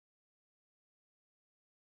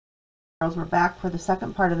we're back for the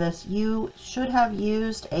second part of this. You should have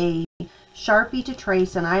used a Sharpie to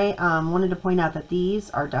trace, and I wanted to point out that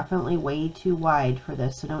these are definitely way too wide for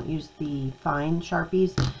this, so don't use the fine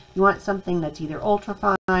Sharpies. You want something that's either ultra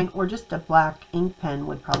fine or just a black ink pen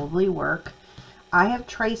would probably work. I have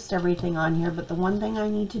traced everything on here, but the one thing I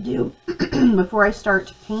need to do before I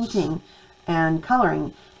start painting and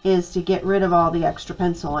coloring is to get rid of all the extra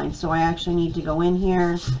pencil lines. So I actually need to go in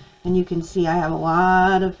here, and you can see I have a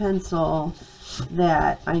lot of pencil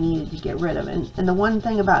that I needed to get rid of. And the one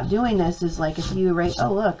thing about doing this is, like, if you erase,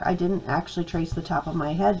 oh look, I didn't actually trace the top of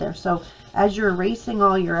my head there. So as you're erasing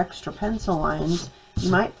all your extra pencil lines, you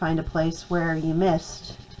might find a place where you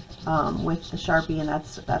missed with the Sharpie, and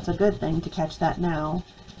that's a good thing to catch that now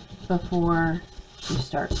before you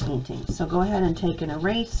start painting. So go ahead and take an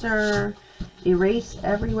eraser, erase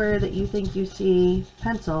everywhere that you think you see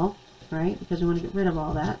pencil, right? Because we want to get rid of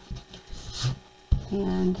all that.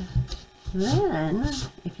 And then,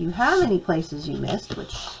 if you have any places you missed,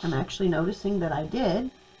 which I'm actually noticing that I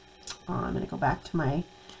did, I'm going to go back to my,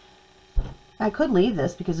 I could leave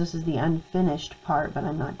this because this is the unfinished part, but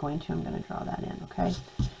I'm not going to. I'm going to draw that in, okay?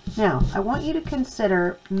 Now, I want you to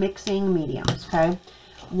consider mixing mediums, okay?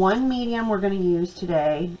 One medium we're going to use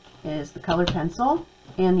today is the colored pencil,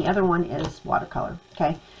 and the other one is watercolor,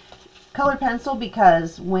 okay? Colored pencil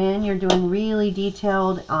because when you're doing really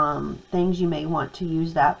detailed things, you may want to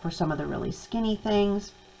use that for some of the really skinny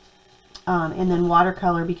things. And then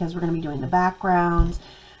watercolor because we're going to be doing the backgrounds.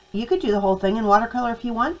 You could do the whole thing in watercolor if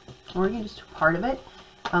you want, or you can just do part of it.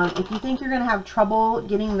 If you think you're going to have trouble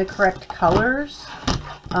getting the correct colors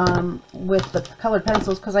with the colored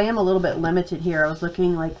pencils, because I am a little bit limited here. I was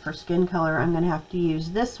looking like for skin color, I'm going to have to use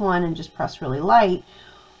this one and just press really light.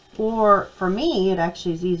 Or for me, it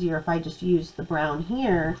actually is easier if I just use the brown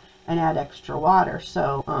here and add extra water.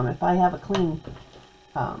 So if I have a clean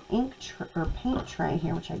or paint tray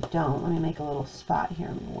here, which I don't, let me make a little spot here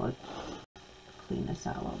and we'll clean this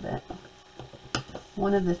out a little bit.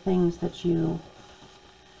 One of the things that you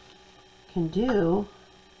can do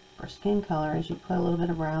for skin color is you put a little bit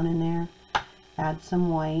of brown in there, add some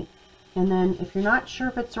white, and then if you're not sure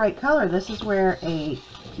if it's the right color, this is where a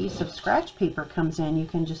piece of scratch paper comes in. You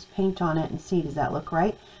can just paint on it and see, does that look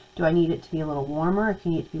right? Do I need it to be a little warmer? If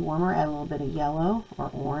you need it to be warmer, add a little bit of yellow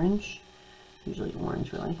or orange. Usually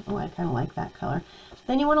orange, really. Oh, I kind of like that color.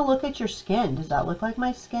 Then you want to look at your skin. Does that look like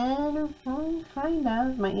my skin? Well, kind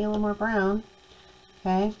of. Might need a little more brown.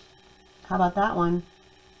 Okay. How about that one?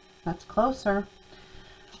 That's closer.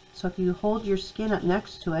 So if you hold your skin up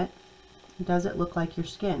next to it, does it look like your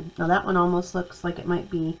skin? Now that one almost looks like it might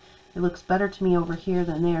be, it looks better to me over here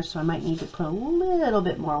than there, so I might need to put a little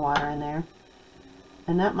bit more water in there.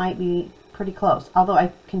 And that might be pretty close. Although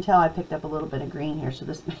I can tell I picked up a little bit of green here, so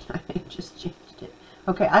this I just changed it.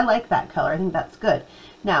 Okay, I like that color. I think that's good.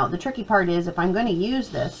 Now, the tricky part is if I'm going to use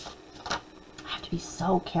this, I have to be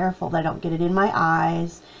so careful that I don't get it in my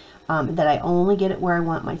eyes, that I only get it where I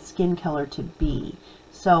want my skin color to be.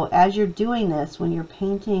 So as you're doing this, when you're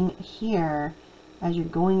painting here, as you're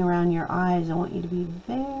going around your eyes, I want you to be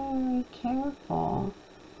very careful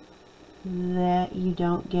that you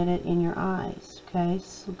don't get it in your eyes, okay?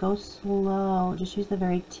 So go slow. Just use the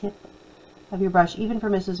very tip of your brush. Even for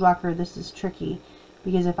Mrs. Walker, this is tricky,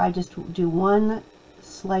 because if I just do one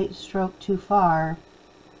slight stroke too far,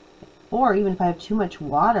 or even if I have too much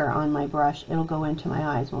water on my brush, it'll go into my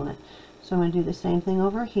eyes, won't it? So I'm going to do the same thing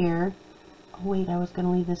over here. Oh wait, I was going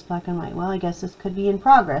to leave this black and white. Well, I guess this could be in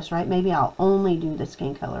progress, right? Maybe I'll only do the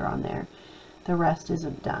skin color on there. The rest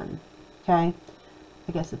isn't done, okay?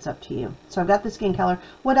 I guess it's up to you. So I've got the skin color.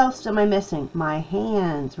 What else am I missing? My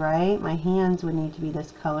hands, right? My hands would need to be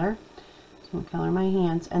this color. So I'm going to color my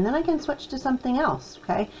hands. And then I can switch to something else,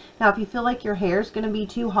 okay? Now, if you feel like your hair is going to be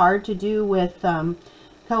too hard to do with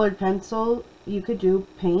colored pencil, you could do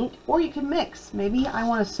paint, or you could mix. Maybe I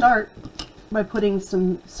want to start by putting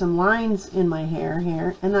some lines in my hair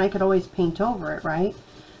here, and then I could always paint over it, right?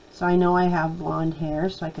 So I know I have blonde hair,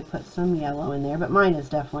 so I could put some yellow in there, but mine is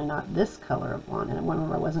definitely not this color of blonde, and I wonder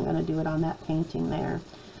if I wasn't going to do it on that painting there.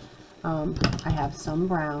 I have some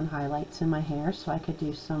brown highlights in my hair, so I could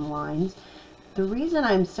do some lines. The reason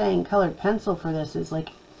I'm saying colored pencil for this is, like,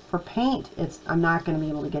 for paint, I'm not going to be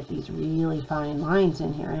able to get these really fine lines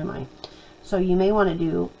in here, am I? So you may want to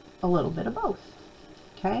do a little bit of both,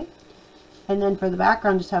 okay? And then for the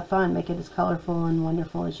background, just have fun. Make it as colorful and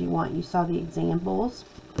wonderful as you want. You saw the examples.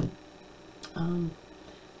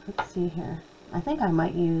 Let's see here. I think I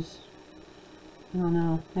might use, I don't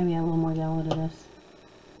know, maybe a little more yellow to this.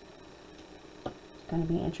 It's going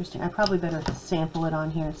to be interesting. I probably better sample it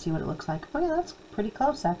on here and see what it looks like. Oh yeah, that's pretty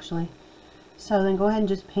close actually. So then go ahead and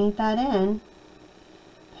just paint that in.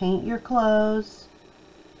 Paint your clothes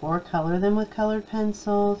or color them with colored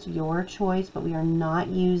pencils, your choice, but we are not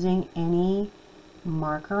using any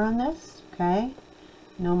marker on this, okay?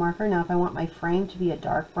 No marker. Now if I want my frame to be a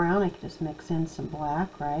dark brown, I could just mix in some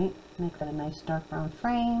black, right? Make that a nice dark brown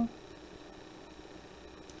frame.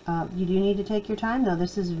 You do need to take your time though.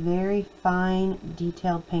 This is very fine,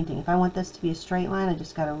 detailed painting. If I want this to be a straight line, I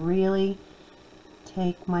just got to really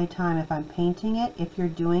take my time. If I'm painting it, if you're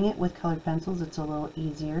doing it with colored pencils, it's a little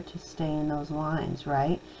easier to stay in those lines,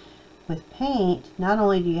 right? With paint, not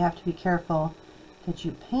only do you have to be careful that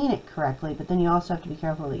you paint it correctly, but then you also have to be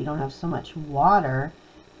careful that you don't have so much water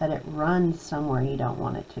that it runs somewhere you don't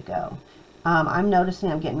want it to go. I'm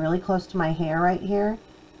noticing I'm getting really close to my hair right here.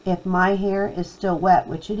 If my hair is still wet,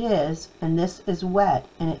 which it is, and this is wet,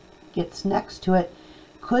 and it gets next to it,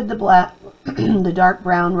 could the black, the dark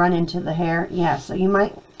brown run into the hair? Yeah, so you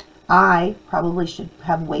might, I probably should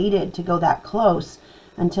have waited to go that close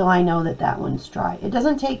until I know that that one's dry. It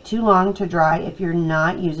doesn't take too long to dry if you're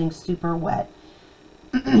not using super wet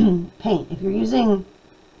paint. If you're using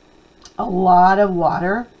a lot of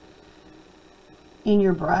water in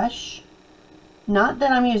your brush, not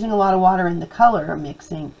that I'm using a lot of water in the color I'm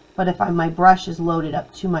mixing, but if my brush is loaded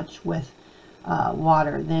up too much with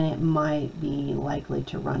water, then it might be likely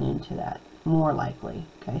to run into that, more likely.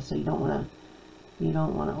 Okay, so you don't want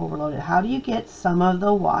to overload it. How do you get some of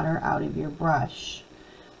the water out of your brush?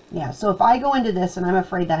 Yeah, so if I go into this and I'm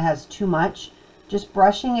afraid that has too much, just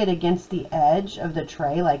brushing it against the edge of the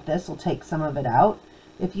tray like this will take some of it out.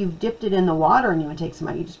 If you've dipped it in the water and you want to take some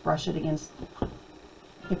out, you just brush it against,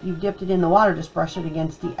 if you've dipped it in the water, just brush it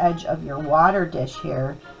against the edge of your water dish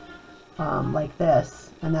here, like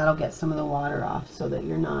this, and that'll get some of the water off so that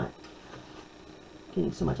you're not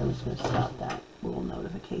getting so much. I'm just going to stop that little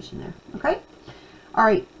notification there. Okay? All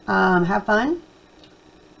right. Have fun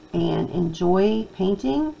and enjoy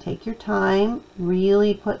painting. Take your time.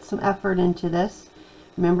 Really put some effort into this.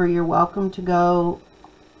 Remember, you're welcome to go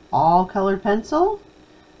all colored pencil,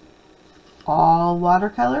 all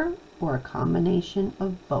watercolor, or a combination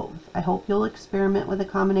of both. I hope you'll experiment with a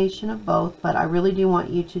combination of both, but I really do want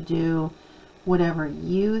you to do whatever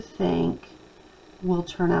you think will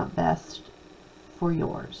turn out best for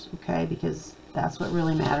yours, okay? Because that's what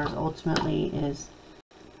really matters ultimately, is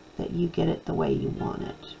that you get it the way you want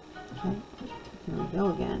it. Okay, here we go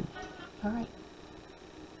again. All right.